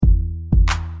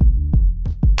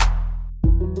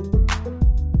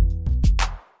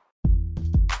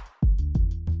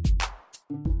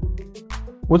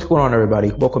What's going on,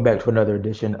 everybody? Welcome back to another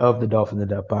edition of the Dolphins in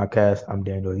Depth podcast. I'm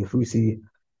Daniel Yafusi.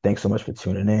 Thanks so much for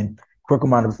tuning in. Quick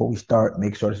reminder before we start,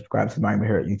 make sure to subscribe to the Miami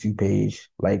Herald YouTube page,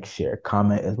 like, share,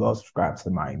 comment, as well as subscribe to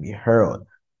the Miami Herald.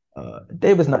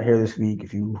 David's not here this week.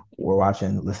 If you were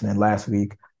listening last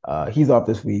week, he's off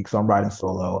this week, so I'm riding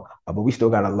solo. But we still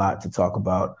got a lot to talk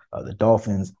about. The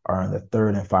Dolphins are in the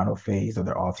third and final phase of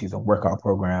their offseason workout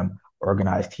program,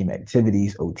 organized team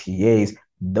activities, OTAs.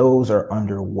 Those are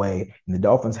underway, and the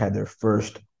Dolphins had their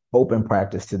first open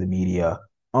practice to the media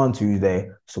on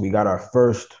Tuesday. So we got our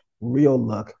first real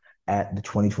look at the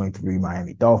 2023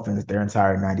 Miami Dolphins, their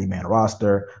entire 90-man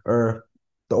roster, or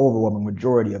the overwhelming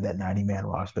majority of that 90-man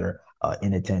roster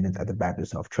in attendance at the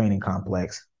Baptist Health Training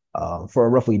Complex for a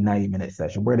roughly 90-minute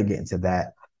session. We're going to get into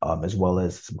that as well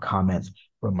as some comments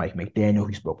from Mike McDaniel,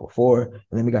 who spoke before, and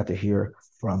then we got to hear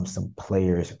from some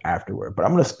players afterward. But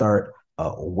I'm going to start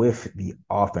with the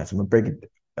offense. I'm going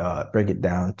to break it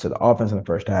down to the offense in the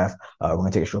first half. We're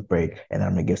going to take a short break, and then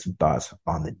I'm going to give some thoughts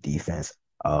on the defense.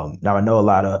 Now, I know a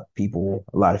lot of people,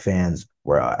 a lot of fans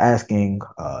were asking,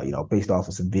 based off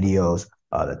of some videos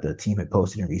that the team had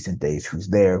posted in recent days, who's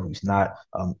there, who's not.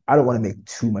 I don't want to make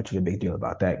too much of a big deal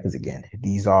about that because, again,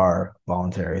 these are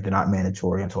voluntary. They're not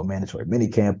mandatory until a mandatory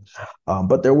minicamp.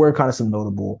 But there were kind of some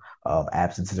notable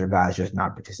absences or guys just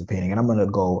not participating. And I'm going to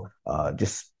go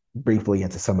just briefly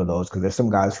into some of those because there's some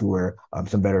guys who were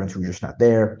some veterans who were just not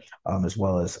there, as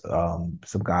well as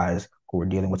some guys who were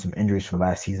dealing with some injuries from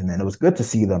last season. And it was good to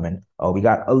see them. And we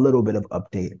got a little bit of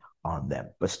update on them.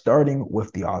 But starting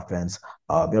with the offense,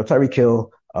 Tyreek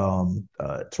Hill, Teron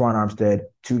Armstead,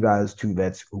 two guys, two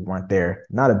vets who weren't there.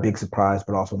 Not a big surprise,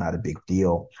 but also not a big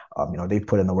deal. They've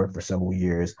put in the work for several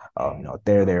years.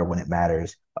 They're there when it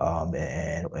matters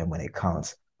and when it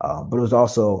counts. But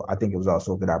I think it was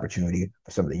also a good opportunity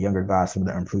for some of the younger guys, some of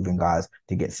the improving guys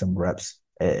to get some reps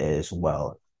as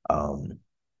well.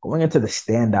 Going into the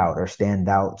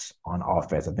standouts on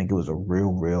offense, I think it was a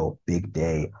real big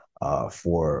day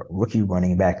for rookie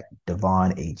running back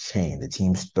Devon Achane, the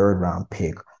team's third round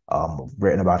pick.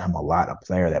 Written about him a lot, a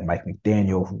player that Mike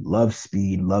McDaniel, who loves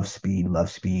speed.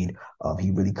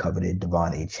 He really coveted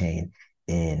Devon Achane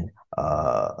in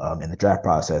the draft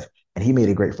process, and he made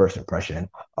a great first impression.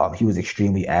 He was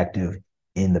extremely active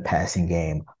in the passing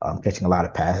game, catching a lot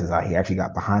of passes. He actually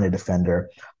got behind a defender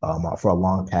for a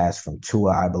long pass from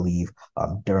Tua, I believe,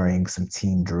 during some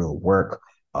team drill work.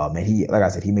 And he, like I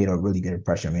said, he made a really good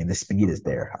impression. I mean, the speed is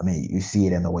there. I mean, you see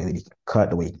it in the way that he can cut,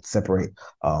 the way he can separate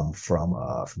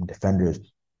from defenders.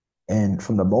 And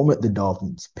from the moment the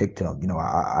Dolphins picked him,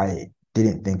 I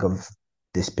didn't think of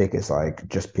this pick as like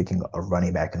just picking a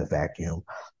running back in a vacuum.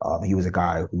 He was a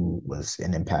guy who was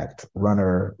an impact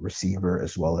runner, receiver,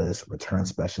 as well as return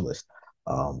specialist.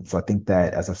 So I think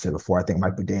that, as I've said before, I think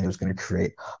Mike McDaniel is going to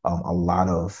create a lot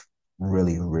of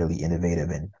really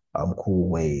innovative and cool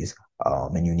ways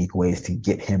and unique ways to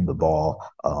get him the ball,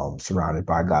 surrounded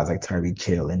by guys like Tyreek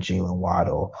Hill and Jalen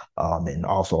Waddle, and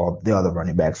also all the other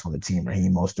running backs on the team,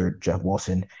 Raheem Mostert, Jeff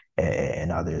Wilson,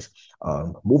 and others.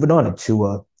 Moving on to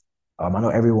Tua, I know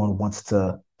everyone wants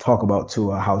to talk about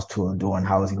Tua. How's Tua doing?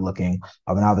 How is he looking?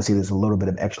 And obviously, there's a little bit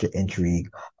of extra intrigue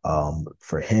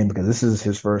for him because this is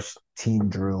his first team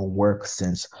drill work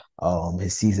since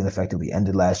his season effectively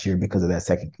ended last year because of that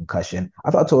second concussion.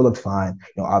 I thought Tua looked fine.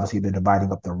 Obviously, they're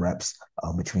dividing up the reps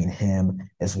between him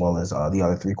as well as the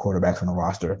other three quarterbacks on the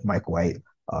roster, Mike White,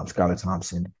 Skylar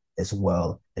Thompson, as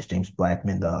well as James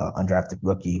Blackman, the undrafted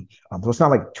rookie. So it's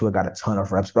not like Tua got a ton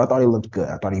of reps, but I thought he looked good.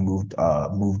 I thought he moved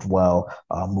well,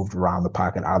 moved around the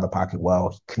pocket, out of the pocket well.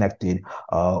 He connected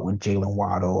with Jalen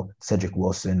Waddle, Cedric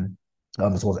Wilson,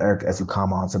 as well as Eric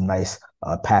Ezukama on some nice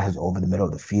passes over the middle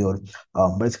of the field.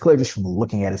 But it's clear just from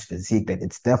looking at his physique that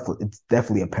it's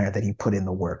definitely apparent that he put in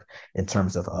the work in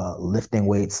terms of lifting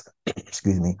weights,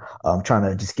 excuse me, trying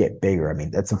to just get bigger. I mean,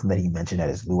 that's something that he mentioned at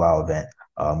his luau event.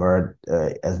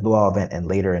 As luau event and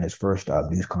later in his first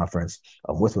news conference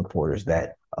with reporters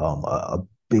that a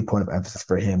big point of emphasis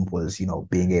for him was,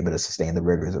 being able to sustain the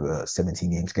rigors of a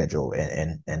 17-game schedule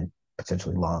and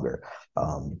potentially longer.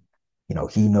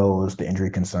 He knows the injury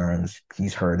concerns.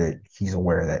 He's heard it. He's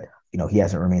aware that, he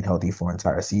hasn't remained healthy for an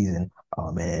entire season.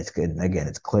 And it's good. And again,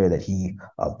 it's clear that he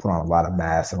put on a lot of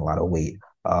mass and a lot of weight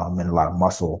and a lot of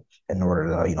muscle in order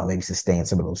to, maybe sustain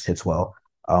some of those hits well.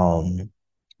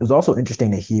 It was also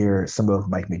interesting to hear some of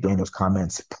Mike McDaniel's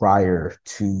comments prior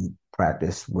to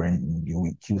practice when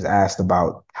he was asked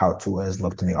about how Tua has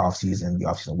looked in the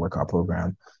offseason workout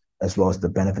program, as well as the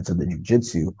benefits of the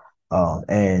jiu-jitsu.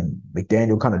 And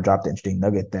McDaniel kind of dropped the interesting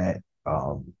nugget that,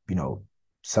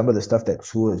 some of the stuff that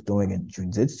Tua is doing in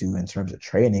jiu-jitsu in terms of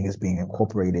training is being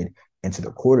incorporated into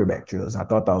the quarterback drills. And I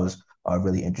thought that was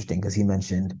really interesting because he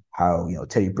mentioned how,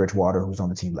 Teddy Bridgewater, who was on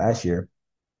the team last year,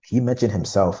 he mentioned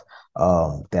himself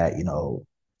that,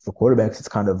 for quarterbacks, it's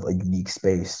kind of a unique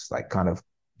space, like kind of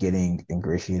getting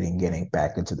ingratiating, getting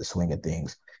back into the swing of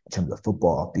things in terms of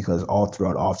football, because all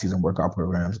throughout offseason workout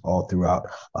programs, all throughout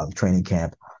training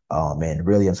camp, and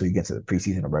really until you get to the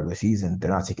preseason and regular season, they're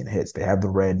not taking hits. They have the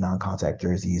red non-contact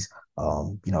jerseys.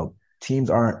 Teams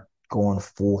aren't going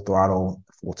full throttle,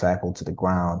 full tackle to the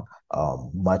ground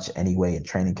much anyway in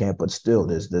training camp, but still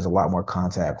there's a lot more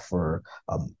contact for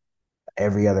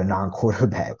every other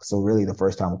non-quarterback. So really, the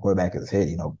first time a quarterback is hit,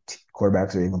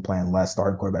 quarterbacks are even playing less.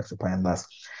 Starting quarterbacks are playing less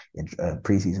in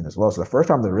preseason as well. So the first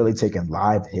time they're really taking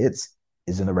live hits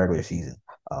is in the regular season.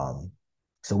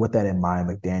 So with that in mind,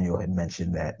 McDaniel had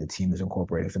mentioned that the team is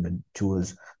incorporating some of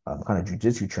Tua's kind of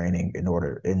jujitsu training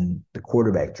in the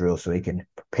quarterback drill, so they can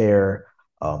prepare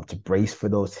to brace for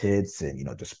those hits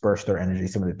and disperse their energy.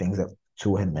 Some of the things that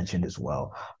Tua had mentioned as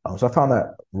well. So I found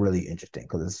that really interesting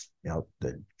because it's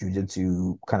the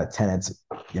jujitsu kind of tenets.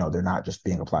 They're not just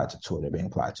being applied to Tua; they're being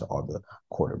applied to all the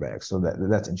quarterbacks. So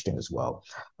that's interesting as well.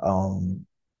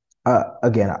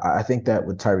 Again, I think that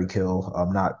with Tyreek Hill,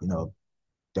 not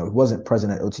he wasn't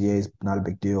present at OTAs, not a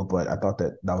big deal, but I thought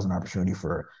that that was an opportunity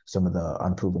for some of the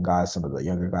unproven guys, some of the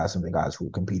younger guys, some of the guys who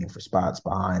were competing for spots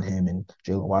behind him and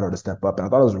Jalen Waddle to step up. And I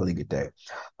thought it was a really good day.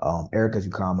 Eric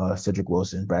Ezukama, Cedric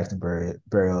Wilson, Braxton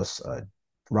Berrios,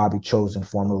 Robbie Chosen,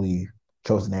 formerly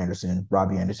Chosen Anderson,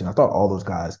 Robbie Anderson. I thought all those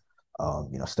guys,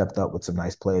 stepped up with some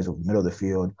nice plays over the middle of the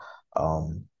field.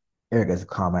 Eric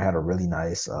Ezukama had a really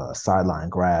nice sideline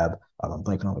grab. I'm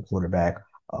blanking on the quarterback.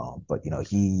 But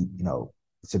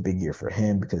it's a big year for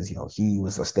him because he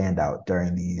was a standout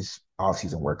during these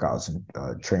offseason workouts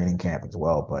and training camp as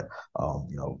well. But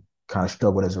kind of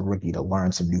struggled as a rookie to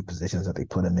learn some new positions that they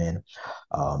put him in.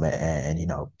 And he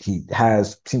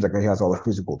seems like he has all the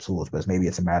physical tools, but maybe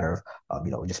it's a matter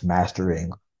of just mastering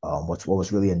what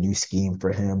was really a new scheme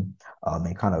for him,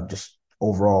 and kind of just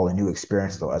overall a new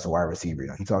experience though as a wide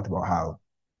receiver. He talked about how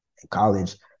in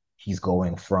college he's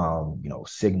going from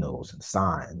signals and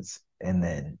signs, and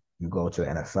then you go to the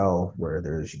NFL where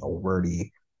there's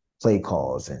wordy play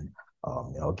calls, and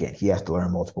again he has to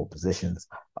learn multiple positions,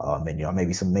 and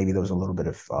maybe there was a little bit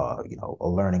of a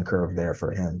learning curve there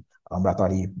for him. But I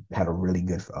thought he had a really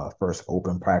good first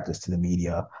open practice to the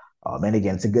media, and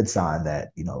again it's a good sign that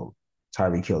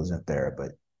Tyreek Hill isn't there,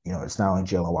 but it's not only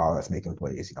Jalen Waddle that's making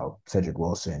plays. Cedric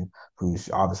Wilson, who's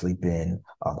obviously been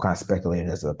kind of speculated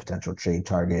as a potential trade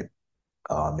target,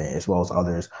 as well as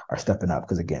others are stepping up.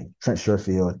 Because again, Trent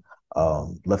Sherfield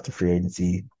left the free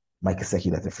agency, Mike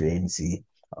Gesicki left the free agency.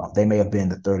 They may have been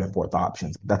the third and fourth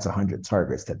options, but that's 100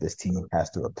 targets that this team has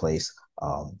to replace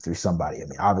through somebody. I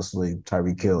mean, obviously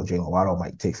Tyreek Hill, Jalen Waddle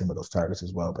might take some of those targets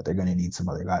as well, but they're going to need some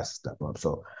other guys to step up.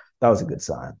 So that was a good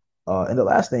sign. And the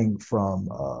last thing from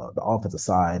the offensive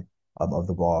side of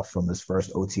the ball from this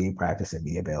first OTA practice and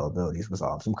media availabilities was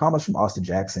some comments from Austin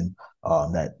Jackson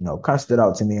that kind of stood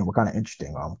out to me and were kind of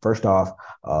interesting. First off,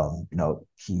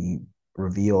 he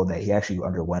revealed that he actually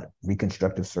underwent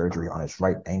reconstructive surgery on his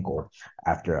right ankle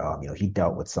after he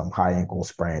dealt with some high ankle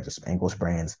sprains or some ankle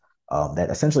sprains that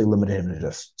essentially limited him to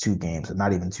just 2 games, and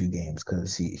not even 2 games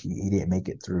because he didn't make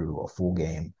it through a full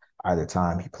game either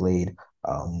time he played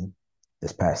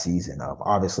this past season.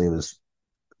 Obviously, it was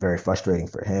very frustrating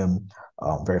for him,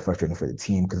 very frustrating for the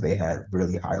team because they had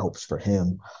really high hopes for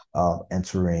him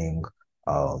entering,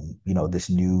 this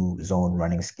new zone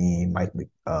running scheme.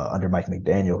 Under Mike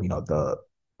McDaniel,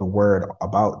 the word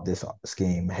about this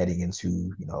scheme heading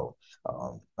into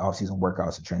offseason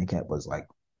workouts and training camp was like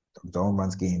the zone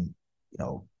run scheme,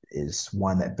 is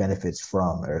one that benefits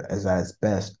from or is at its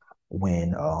best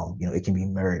when it can be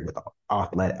married with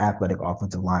athletic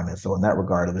offensive linemen. So in that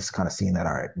regard, it was kind of seeing that,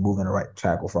 all right, moving the right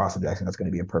tackle for Austin Jackson, that's going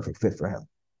to be a perfect fit for him.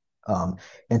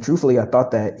 And truthfully, I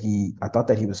thought that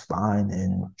he was fine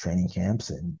in training camps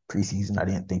and preseason. I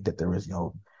didn't think that there was,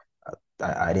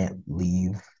 I didn't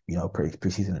leave,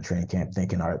 preseason and training camp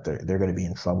thinking, all right, they're going to be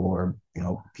in trouble or,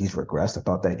 he's regressed. I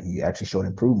thought that he actually showed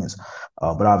improvements,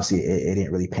 but obviously it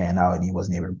didn't really pan out and he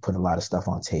wasn't able to put a lot of stuff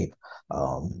on tape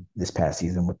this past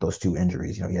season with those 2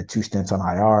 injuries. He had 2 stints on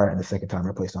IR and the second time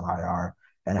replaced on IR.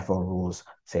 NFL rules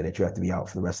say that you have to be out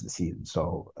for the rest of the season.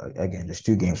 So again, just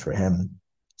 2 games for him.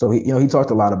 So he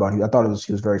talked a lot about I thought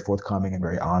he was very forthcoming and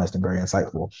very honest and very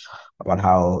insightful about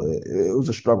how it was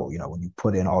a struggle, when you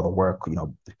put in all the work,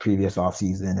 the previous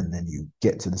offseason, and then you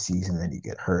get to the season and then you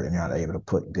get hurt and you're not able to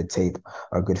put good tape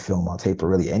or good film on tape or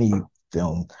really any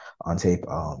film on tape.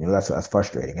 That's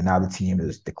frustrating. And now the team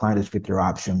has declined its 5th-year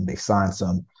option. They signed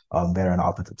some veteran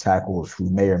offensive tackles who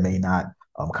may or may not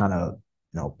kind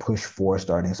of push for a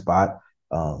starting spot.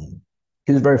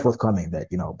 He was very forthcoming that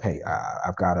hey,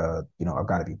 I've got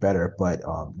to be better. But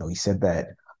he said that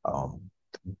um,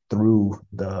 through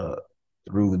the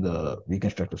through the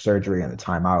reconstructive surgery and the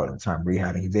timeout and the time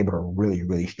rehabbing, he's able to really,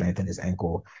 really strengthen his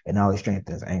ankle, and not only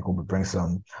strengthen his ankle, but bring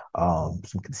some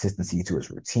consistency to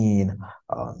his routine,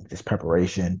 his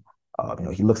preparation.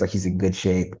 He looks like he's in good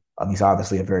shape. He's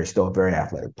obviously still a very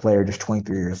athletic player, just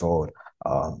 23 years old.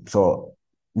 So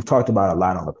we've talked about a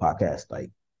lot on the podcast, like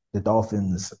the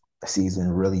Dolphins season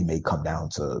really may come down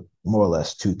to more or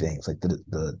less two things, like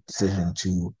the decision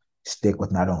to stick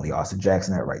with not only Austin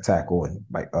Jackson at right tackle and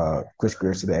like Chris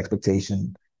Greer. The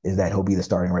expectation is that he'll be the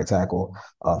starting right tackle.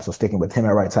 So sticking with him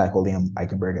at right tackle, Liam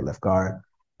Eichenberg at left guard.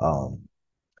 Um,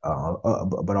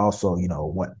 but also,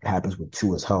 what happens with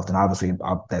Tua's health, and obviously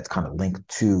that's kind of linked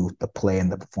to the play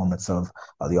and the performance of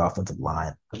the offensive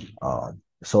line.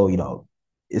 So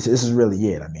this is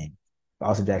really it. I mean,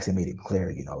 Austin Jackson made it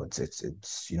clear. He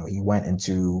went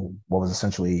into what was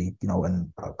essentially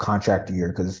in a contract year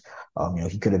because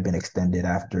he could have been extended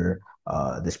after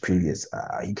this previous.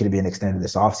 He could have been extended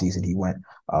this offseason. He went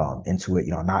into it,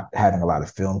 not having a lot of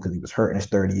film because he was hurt in his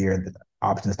third year.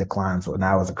 Options declined, so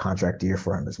now it's a contract year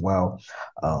for him as well.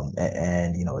 And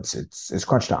it's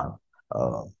crunch time.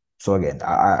 So again,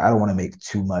 I don't want to make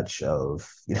too much of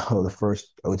the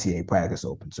first OTA practice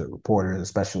open to reporters,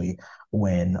 especially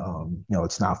when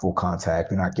it's not full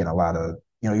contact. You're not getting a lot of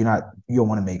you don't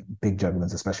want to make big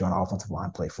judgments, especially on offensive line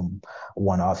play from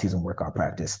one off-season workout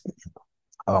practice.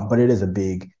 But it is a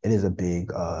big,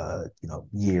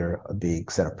 year, a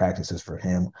big set of practices for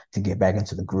him to get back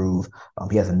into the groove.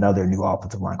 He has another new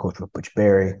offensive line coach with Butch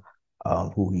Barry,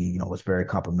 who he, was very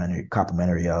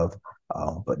complimentary of.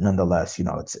 But nonetheless,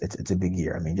 it's a big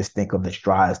year. I mean, just think of the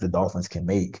strides the Dolphins can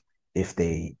make if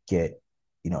they get,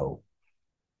 you know,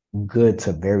 good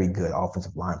to very good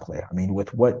offensive line play. I mean,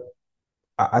 with what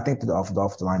I think that the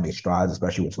offensive line made strides,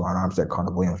 especially with Ron Armstead,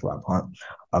 Connor Williams, Rob Hunt.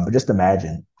 But just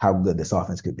imagine how good this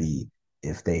offense could be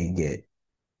if they get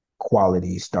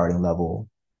quality starting level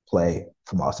play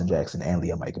from Austin Jackson and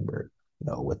Liam Eichenberg.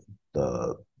 With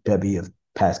the bevy of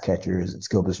pass catchers and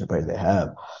skill position players they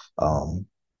have.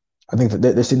 I think that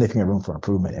there's significant room for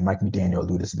improvement, and Mike McDaniel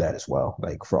alluded to that as well.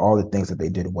 Like for all the things that they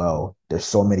did well, there's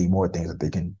so many more things that they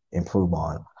can improve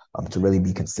on to really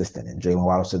be consistent. And Jalen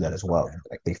Waddle said that as well.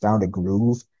 Like they found a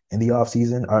groove in the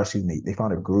offseason, or excuse me, they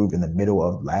found a groove in the middle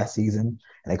of last season,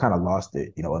 and they kind of lost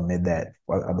it, amid that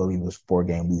I believe it was 4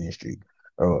 game losing streak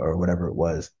or whatever it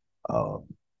was. Um,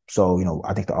 so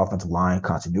I think the offensive line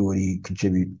continuity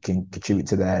can contribute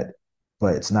to that,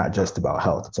 but it's not just about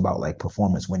health. It's about like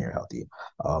performance when you're healthy.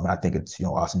 And I think it's,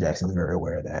 Austin Jackson is very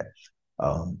aware of that.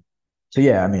 Um, so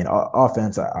yeah, I mean,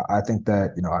 offense. I think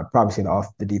that I'd probably say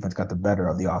the defense got the better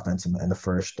of the offense in the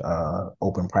first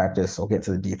open practice. So we'll get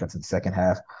to the defense in the second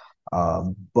half.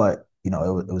 But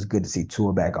it was good to see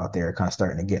Tua back out there, kind of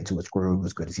starting to get into its groove. It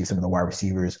was good to see some of the wide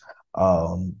receivers,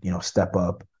 step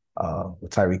up.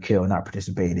 With Tyreek Hill not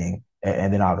participating,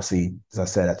 and then obviously, as I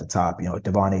said at the top,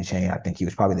 Devon Achane, I think he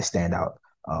was probably the standout,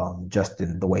 just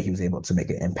in the way he was able to make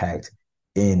an impact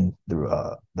in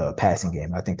the passing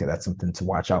game. I think that that's something to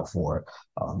watch out for.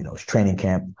 His training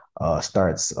camp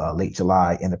starts late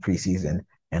July in the preseason,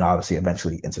 and obviously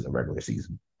eventually into the regular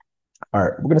season. All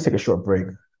right, we're gonna take a short break,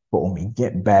 but when we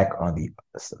get back on the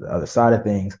other side of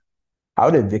things, how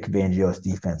did Vic Fangio's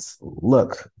defense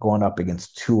look going up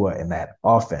against Tua in that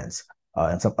offense?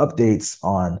 And some updates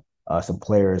on some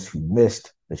players who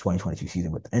missed the 2022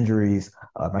 season with injuries.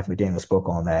 Mike McDaniel spoke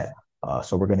on that.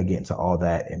 So we're going to get into all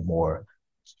that and more.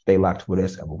 Stay locked with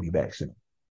us, and we'll be back soon.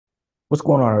 What's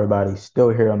going on, everybody? Still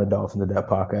here on the Dolphins of That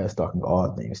podcast, talking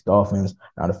all things Dolphins.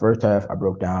 Now, the first half, I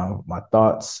broke down my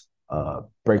thoughts,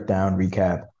 breakdown,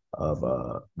 recap of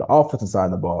the offensive side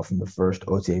of the ball from the first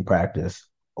OTA practice,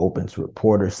 open to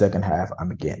reporters. Second half,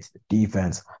 I'm against the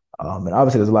defense. And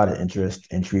obviously, there's a lot of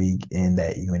intrigue in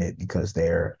that unit because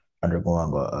they're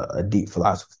undergoing a deep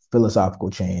philosophical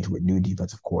change with new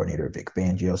defensive coordinator Vic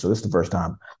Fangio. So this is the first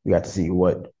time we got to see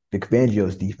what Vic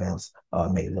Fangio's defense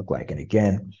may look like. And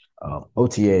again,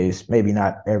 OTAs, maybe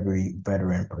not every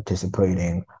veteran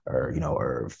participating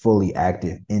or fully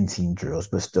active in team drills,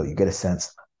 but still you get a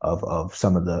sense of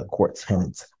some of the core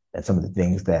tenets and some of the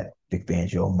things that Vic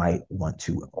Fangio might want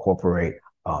to incorporate.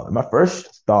 And my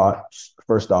first thoughts,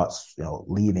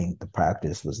 leaving the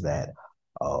practice was that,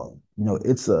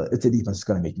 it's a defense that's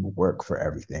going to make you work for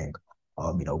everything.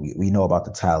 We know about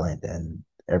the talent and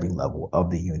every level of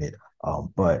the unit.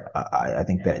 But I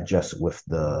think that just with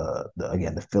the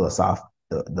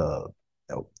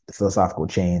philosophical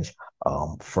change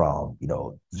from,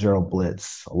 zero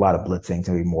blitz, a lot of blitzing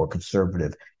to a more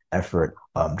conservative effort.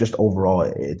 Just overall,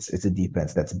 it's a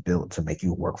defense that's built to make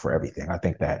you work for everything. I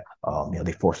think that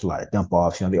they forced a lot of dump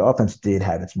offs. The offense did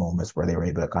have its moments where they were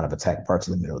able to kind of attack parts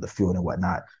of the middle of the field and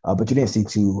whatnot. But you didn't see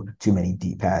too many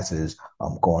deep passes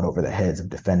going over the heads of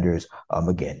defenders.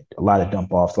 Again, a lot of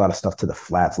dump offs, a lot of stuff to the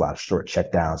flats, a lot of short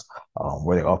checkdowns,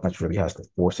 where the offense really has to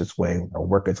force its way or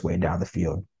work its way down the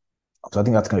field. So I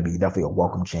think that's going to be definitely a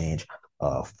welcome change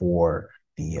for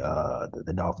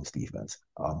the Dolphins defense.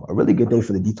 A really good day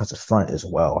for the defensive front as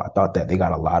well. I thought that they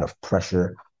got a lot of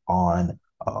pressure on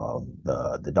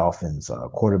the Dolphins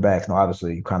quarterbacks. Now,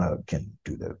 obviously, you kind of can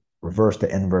do the reverse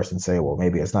to inverse and say, well,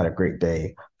 maybe it's not a great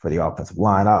day for the offensive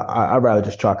line. I'd rather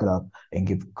just chalk it up and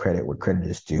give credit where credit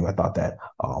is due. I thought that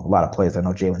a lot of plays. I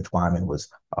know Jalen Twyman was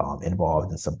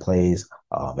involved in some plays,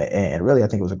 and really, I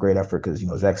think it was a great effort because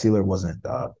Zach Sealer wasn't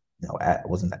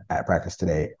at practice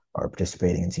today or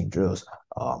participating in team drills.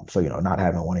 So not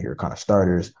having one of your kind of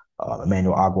starters,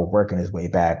 Emmanuel Agbo working his way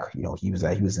back. He was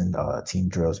in team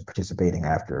drills and participating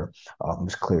after he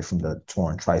was cleared from the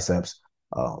torn triceps.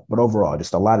 But overall,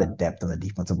 just a lot of depth on the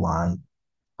defensive line.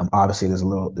 Obviously,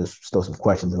 there's still some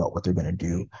questions about what they're going to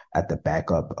do at the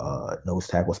backup nose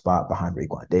tackle spot behind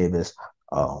Raekwon Davis.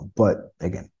 But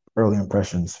again, early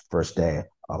impressions, first day.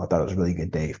 I thought it was a really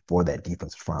good day for that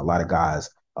defensive front. A lot of guys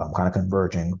kind of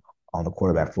converging on the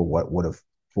quarterback for what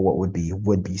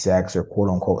would be sacks or quote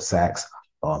unquote sacks,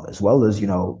 as well as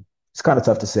it's kind of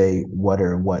tough to say what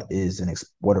is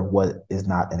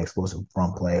not an explosive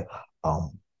run play.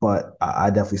 But I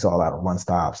definitely saw a lot of run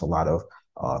stops, a lot of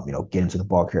getting to the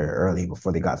ball carrier early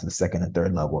before they got to the second and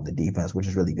third level of the defense, which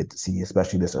is really good to see,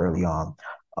 especially this early on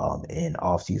in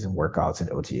off-season workouts and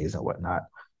OTAs and whatnot.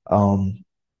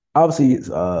 Obviously,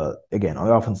 again, on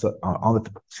the offense, on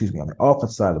the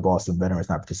offense side of the ball, some veterans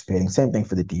not participating. Same thing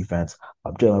for the defense.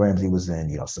 Jalen Ramsey was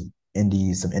in, some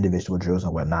indies, some individual drills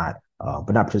and whatnot,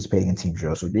 but not participating in team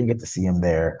drills. So we didn't get to see him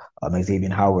there. Xavier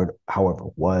Howard, however,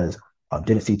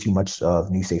 didn't see too much of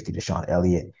new safety Deshaun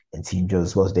Elliott in team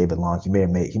drills as well as David Long. He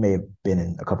may have been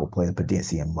in a couple of plays, but didn't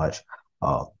see him much.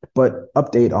 But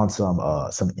update on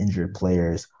some injured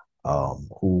players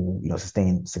who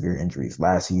sustained severe injuries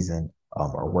last season.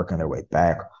 Are working their way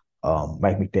back.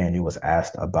 Mike McDaniel was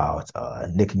asked about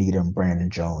Nick Needham, Brandon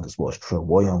Jones, as well as Trill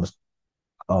Williams.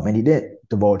 And he didn't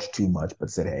divulge too much, but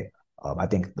said, hey, I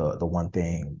think the one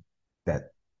thing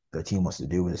that the team wants to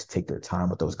do is take their time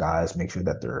with those guys, make sure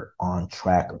that they're on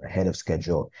track or ahead of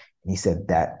schedule. And he said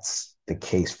that's the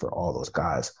case for all those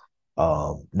guys.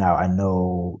 Now, I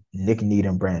know Nick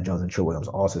Needham, Brandon Jones, and Trill Williams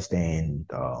all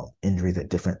sustained injuries at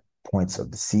different points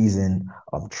of the season.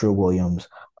 Trill Williams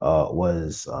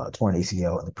was torn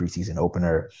ACL in the preseason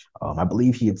opener. I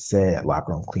believe he had said at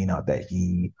locker room cleanout that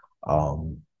he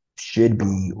should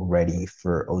be ready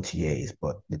for OTAs,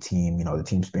 but the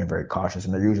team's being very cautious,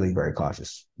 and they're usually very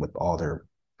cautious with all their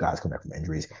guys coming back from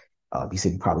injuries. He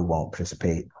said he probably won't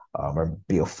participate or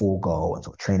be a full go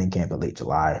until training camp in late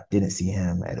July. Didn't see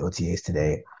him at OTAs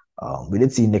today. We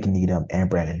did see Nick Needham and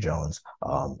Brandon Jones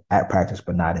at practice,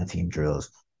 but not in team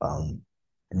drills.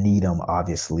 Needham,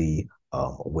 obviously,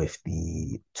 with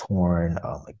the torn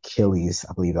Achilles,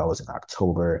 I believe that was in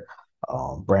October.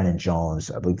 Brandon Jones,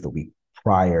 I believe the week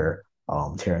prior,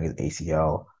 tearing his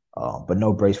ACL, but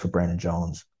no brace for Brandon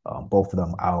Jones. Both of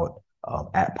them out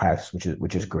at practice,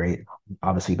 which is great.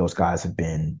 Obviously, those guys have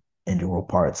been integral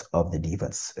parts of the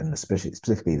defense, and especially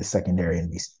specifically the secondary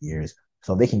in recent years.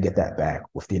 So they can get that back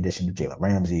with the addition of Jalen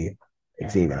Ramsey,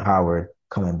 Xavier Howard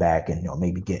coming back, and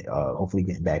maybe hopefully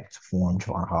getting back to form.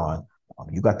 Javon Holland,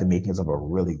 you got the makings of a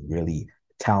really, really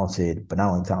talented, but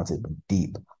not only talented but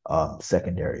deep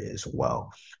secondary as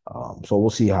well. So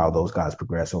we'll see how those guys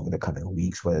progress over the coming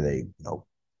weeks, whether they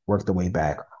work their way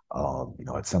back,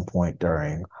 at some point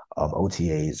during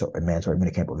OTAs or mandatory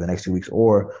minicamp over the next 2 weeks,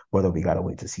 or whether we got to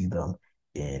wait to see them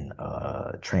in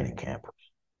training camp.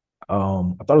 I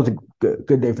thought it was a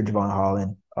good day for Javon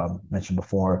Holland. Mentioned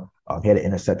before, he had an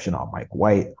interception on Mike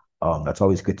White. That's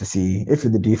always good to see. If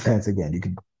you're the defense, again, you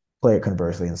can play it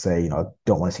conversely and say,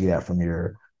 don't want to see that from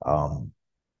your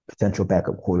potential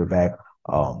backup quarterback.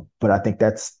 But I think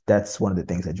that's one of the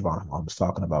things that Javon Holland was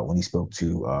talking about when he spoke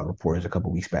to reporters a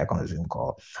couple weeks back on a Zoom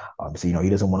call. So he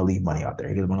doesn't want to leave money out there.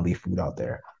 He doesn't want to leave food out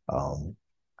there.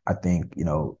 I think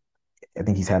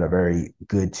he's had a very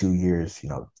good 2 years.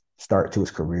 Start to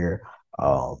his career.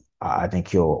 I think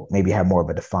he'll maybe have more of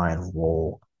a defined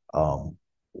role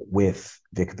with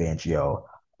Vic Fangio.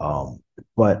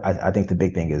 But I think the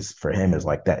big thing is for him is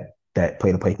like that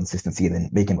play-to-play consistency and then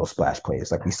making those splash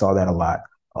plays. Like we saw that a lot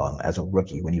as a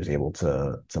rookie when he was able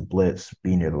to blitz,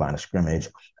 be near the line of scrimmage.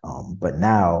 But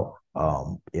now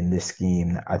in this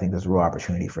scheme, I think there's a real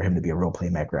opportunity for him to be a real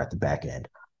playmaker at the back end.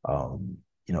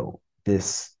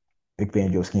 This Vic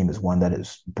Fangio scheme is one that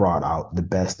has brought out the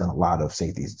best in a lot of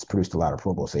safeties. It's produced a lot of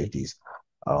Pro Bowl safeties.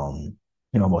 Um,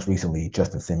 most recently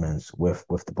Justin Simmons with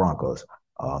the Broncos.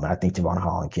 And I think Javon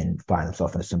Holland can find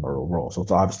himself in a similar role. So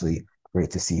it's obviously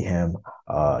great to see him,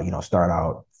 start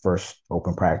out first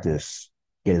open practice,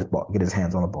 get his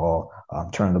hands on the ball,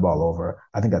 turn the ball over.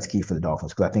 I think that's key for the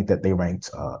Dolphins because I think that they ranked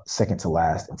second to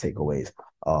last in takeaways.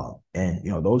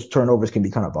 Those turnovers can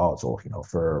be kind of volatile.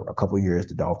 For a couple of years,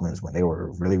 the Dolphins, when they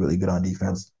were really, really good on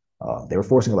defense, they were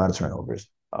forcing a lot of turnovers.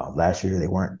 Last year, they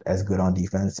weren't as good on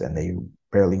defense, and they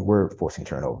barely were forcing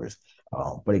turnovers.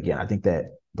 But again, I think that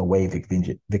the way Vic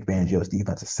Fangio's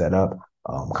defense is set up,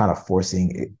 kind of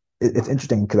forcing it. It's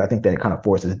interesting because I think that it kind of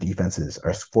forces defenses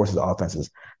or forces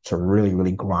offenses to really,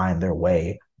 really grind their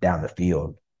way down the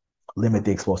field, limit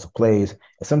the explosive plays.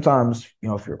 And sometimes,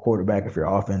 if you're a quarterback, if you're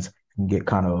offense, you can get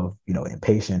kind of,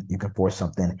 impatient. You can force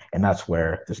something, and that's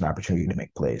where there's an opportunity to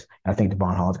make plays. And I think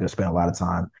Devon Holland's going to spend a lot of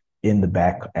time in the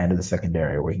back end of the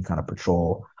secondary where he can kind of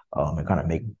patrol and kind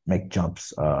of make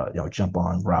jumps, jump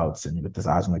on routes and with his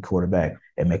eyes on the quarterback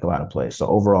and make a lot of plays. So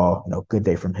overall, good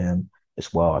day from him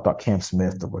as well. I thought Cam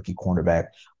Smith, the rookie cornerback,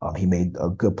 he made a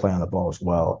good play on the ball as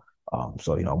well. I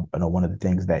know one of the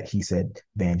things that he said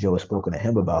Van Joe has spoken to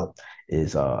him about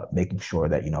is making sure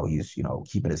that he's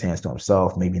keeping his hands to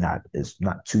himself, maybe not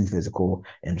too physical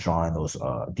and drawing those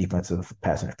defensive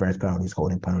pass interference penalties,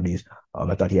 holding penalties.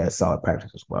 I thought he had solid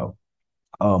practice as well.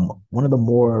 One of the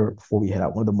more before we head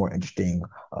out, one of the more interesting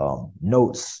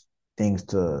notes, things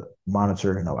to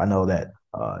monitor. I know that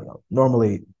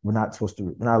normally we're not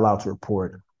allowed to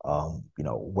report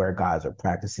where guys are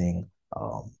practicing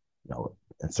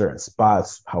in certain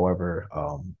spots. However,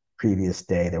 previous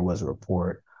day there was a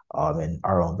report, and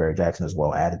our own Barry Jackson as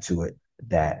well added to it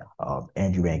that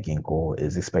Andrew Van Ginkel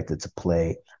is expected to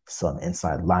play some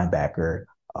inside linebacker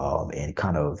and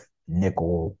kind of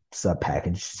nickel sub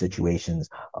package situations.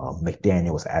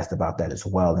 McDaniel was asked about that as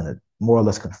well, and it more or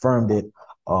less confirmed it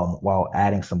while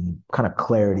adding some kind of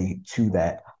clarity to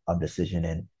that decision.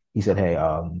 And he said, "Hey,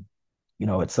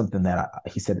 it's something that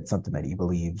he said it's something that he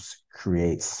believes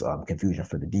creates confusion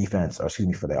for the defense, or excuse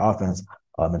me, for the offense,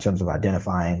 in terms of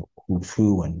identifying who's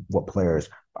who and what players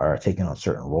are taking on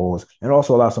certain roles, and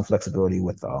also allow some flexibility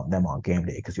with them on game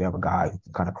day because you have a guy who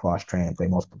can kind of cross train and play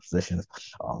multiple positions.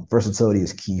 Versatility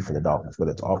is key for the Dolphins,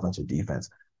 whether it's offense or defense.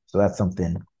 So that's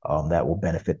something that will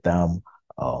benefit them.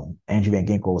 Andrew Van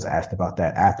Ginkel was asked about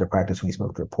that after practice when he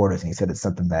spoke to reporters, and he said it's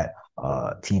something that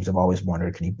teams have always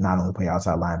wondered: can he not only play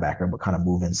outside linebacker but kind of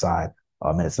move inside?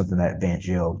 And it's something that Van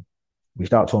Gil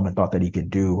reached out to him and thought that he could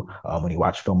do when he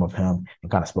watched film of him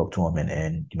and kind of spoke to him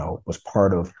and was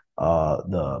part of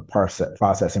the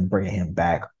process in bringing him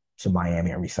back to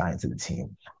Miami and re-signing to the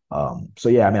team. So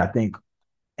yeah, I mean, I think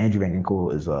Andrew Van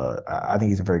Ginkel is I think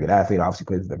he's a very good athlete. Obviously,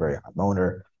 plays with a very high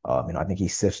loner. I think he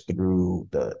sifts through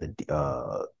the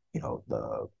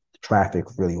traffic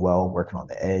really well, working on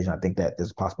the edge. And I think that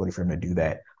there's a possibility for him to do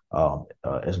that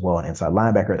as well, an inside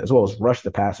linebacker, as well as rush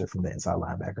the passer from the inside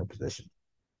linebacker position.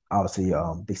 Obviously,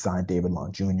 they signed David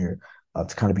Long Jr.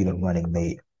 To kind of be the running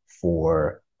mate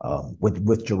for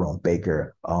with Jerome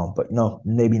Baker. But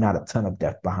maybe not a ton of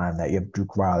depth behind that. You have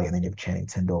Duke Riley, and then you have Channing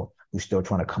Tindall, who's still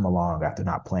trying to come along after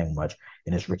not playing much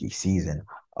in his rookie season.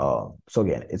 So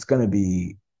again, it's going to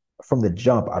be from the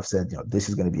jump. I've said this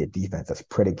is going to be a defense that's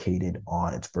predicated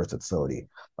on its versatility.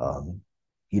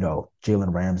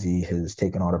 Jalen Ramsey has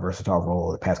taken on a versatile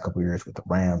role the past couple of years with the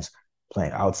Rams,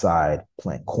 playing outside,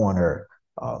 playing corner,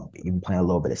 even playing a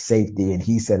little bit of safety. And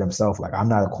he said himself, like, I'm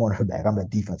not a cornerback, I'm a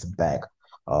defensive back.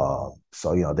 There's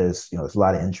a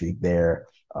lot of intrigue there.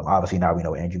 Obviously, now we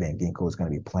know Andrew Van Ginkel is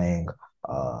going to be playing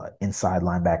inside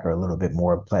linebacker a little bit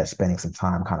more, spending some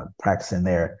time kind of practicing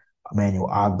there. Emmanuel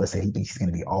Ogbah said he thinks he's going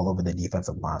to be all over the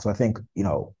defensive line. So I think,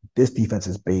 this defense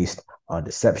is based on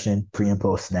deception, pre and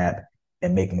post snap,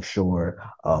 and making sure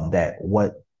that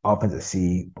what offenses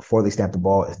see before they snap the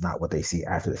ball is not what they see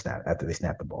after they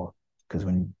snap the ball. Because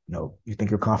when you think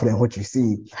you're confident in what you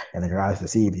see, and then your eyes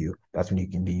deceive you, that's when you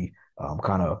can be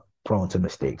kind of prone to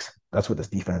mistakes. That's what this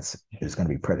defense is going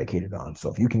to be predicated on. So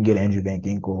if you can get Andrew Van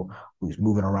Ginkel, who's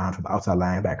moving around from outside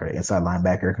linebacker to inside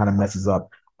linebacker, it kind of messes up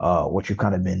what you've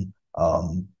kind of been,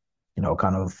 what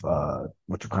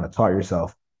you kind of taught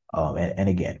yourself. And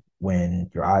again, when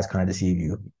your eyes kind of deceive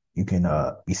you, you can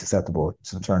be susceptible to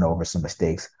some turnovers, some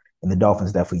mistakes. And the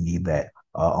Dolphins definitely need that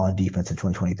on defense in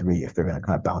 2023 if they're going to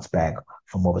kind of bounce back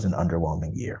from what was an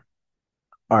underwhelming year.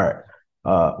 All right.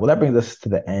 Well, that brings us to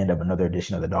the end of another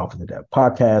edition of the Dolphins in Depth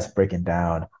podcast, breaking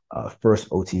down first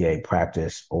OTA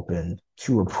practice open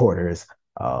to reporters,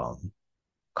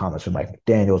 comments from Mike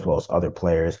McDaniel as well as other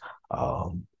players.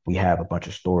 We have a bunch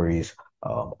of stories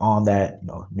on that,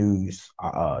 news,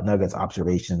 nuggets,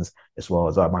 observations, as well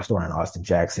as my story on Austin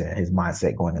Jackson and his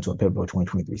mindset going into a pivotal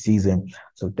 2023 season.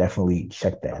 So definitely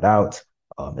check that out.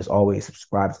 As always,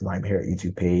 subscribe to the Miami Herald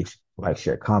YouTube page, like,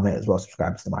 share, comment, as well as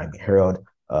subscribe to the Miami Herald.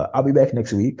 I'll be back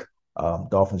next week.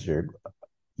 Dolphins are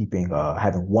keeping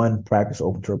having one practice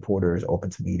open to reporters, open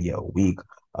to media a week.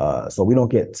 So we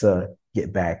don't get to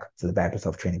get back to the Baptist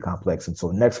Health Training Complex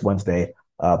until next Wednesday.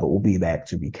 But we'll be back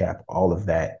to recap all of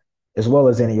that, as well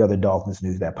as any other Dolphins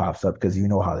news that pops up, because you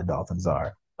know how the Dolphins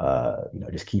are.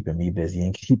 Just keeping me busy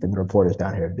and keeping the reporters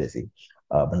down here busy.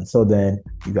 But until then,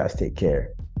 you guys take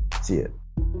care. See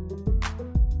you.